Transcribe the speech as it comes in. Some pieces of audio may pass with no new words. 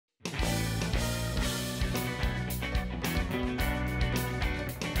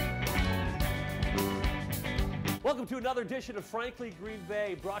Welcome to another edition of Frankly Green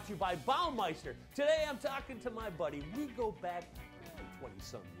Bay, brought to you by Baumeister. Today I'm talking to my buddy. We go back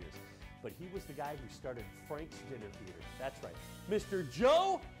 20-some years, but he was the guy who started Frank's Dinner Theater. That's right, Mr.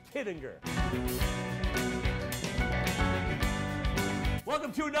 Joe Kiedinger.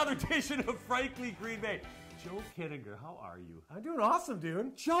 Welcome to another edition of Frankly Green Bay. Joe Kiedinger, how are you? I'm doing awesome,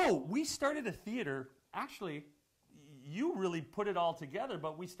 dude. Joe, we started a theater, actually, you really put it all together,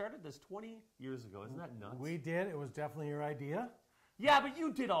 but we started this 20 years ago. Isn't that nuts? We did. It was definitely your idea. Yeah, but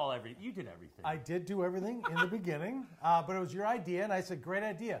you did everything. I did do everything in the beginning, but it was your idea, and I said, great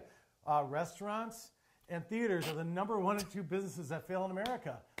idea. Restaurants and theaters are the number 1 and 2 businesses that fail in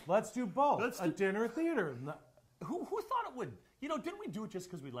America. Let's do both. A dinner theater. Who thought it would? You know, didn't we do it just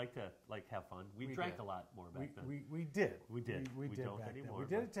because we like to have fun? We drank a lot more back then. We did. We did. We don't back anymore. then.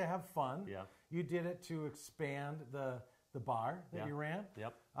 We did it to have fun. Yeah. You did it to expand the bar that you ran.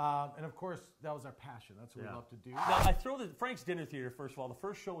 Yep. And of course, that was our passion. That's what we love to do. Now, I throw the Frank's Dinner Theater, first of all. The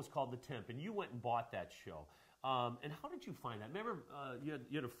first show was called The Temp, and you went and bought that show. And how did you find that? Remember, you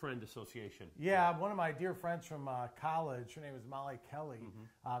had a friend association. Yeah, one of my dear friends from college, her name was Molly Kelly.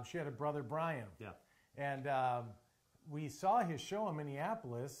 Mm-hmm. She had a brother, Brian. Yeah. And we saw his show in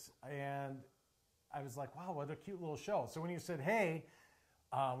Minneapolis, and I was like, wow, what a cute little show. So when you said, hey,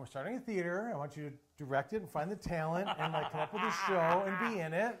 we're starting a theater, I want you to direct it and find the talent and like come up with a show and be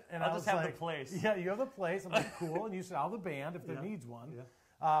in it. And I'll just have the place. Yeah, you have the place. I'm like, cool. And you said, I'll have the band if there needs one.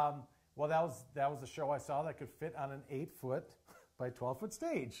 Yeah. Well, that was the show I saw that could fit on an 8-foot by 12-foot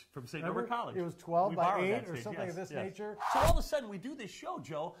stage. From St. Norbert College. It was 12 by 8 or something of this nature. So all of a sudden we do this show,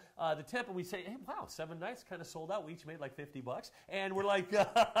 Joe, The Temp, and we say, hey, wow, 7 nights kind of sold out. We each made like $50. And we're like,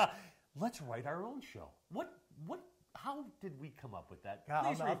 let's write our own show. How did we come up with that? God,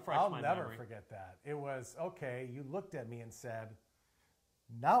 Please refresh I'll my never memory. forget that. It was, okay, you looked at me and said,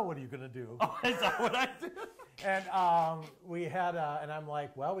 now what are you going to do? Oh, is that what I did? And we had, and I'm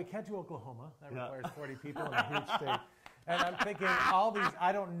like, well, we can't do Oklahoma. That requires 40 people in a huge state. And I'm thinking, all these,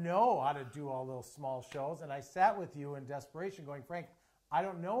 I don't know how to do all those small shows. And I sat with you in desperation going, Frank, I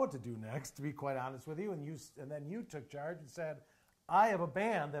don't know what to do next, to be quite honest with you. And then you took charge and said, I have a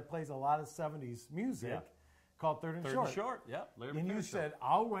band that plays a lot of 70s music called Third and Short. Third and Short, yeah. And you said,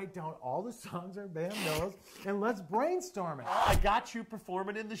 I'll write down all the songs our band knows, and let's brainstorm it. I got you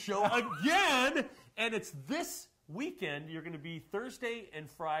performing in the show again, and it's this weekend. You're going to be Thursday and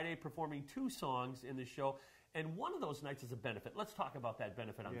Friday performing 2 songs in the show, and one of those nights is a benefit. Let's talk about that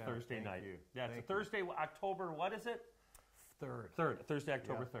benefit on Thursday night. Yeah, it's a Thursday, October, what is it? 3rd. Thursday,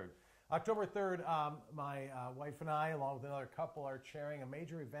 October 3rd. October 3rd, my wife and I, along with another couple, are chairing a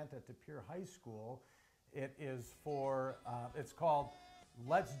major event at De Pere High School. It is for, it's called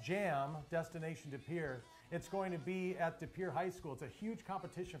Let's Jam, Destination De Pere. It's going to be at De Pere High School. It's a huge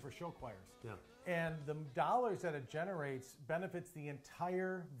competition for show choirs. Yeah. And the dollars that it generates benefits the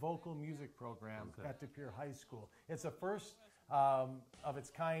entire vocal music program at De Pere High School. It's the first of its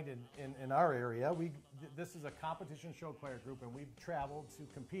kind in our area. This is a competition show choir group, and we've traveled to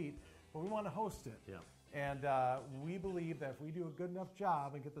compete, but we want to host it. Yeah. And we believe that if we do a good enough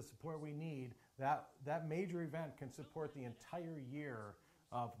job and get the support we need, that major event can support the entire year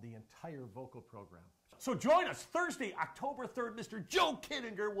of the entire vocal program. So join us Thursday, October 3rd. Mr. Joe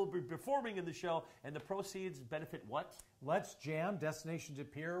Kiedinger will be performing in the show, and the proceeds benefit what? Let's Jam, Destination De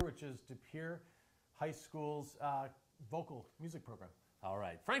Pere, which is De Pere High School's vocal music program. All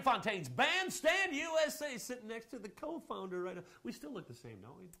right. Frank Fontaine's Bandstand USA sitting next to the co-founder right now. We still look the same,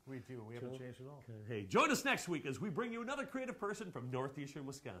 don't we? We do. We haven't changed at all. Okay. Hey, join us next week as we bring you another creative person from northeastern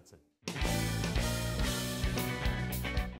Wisconsin.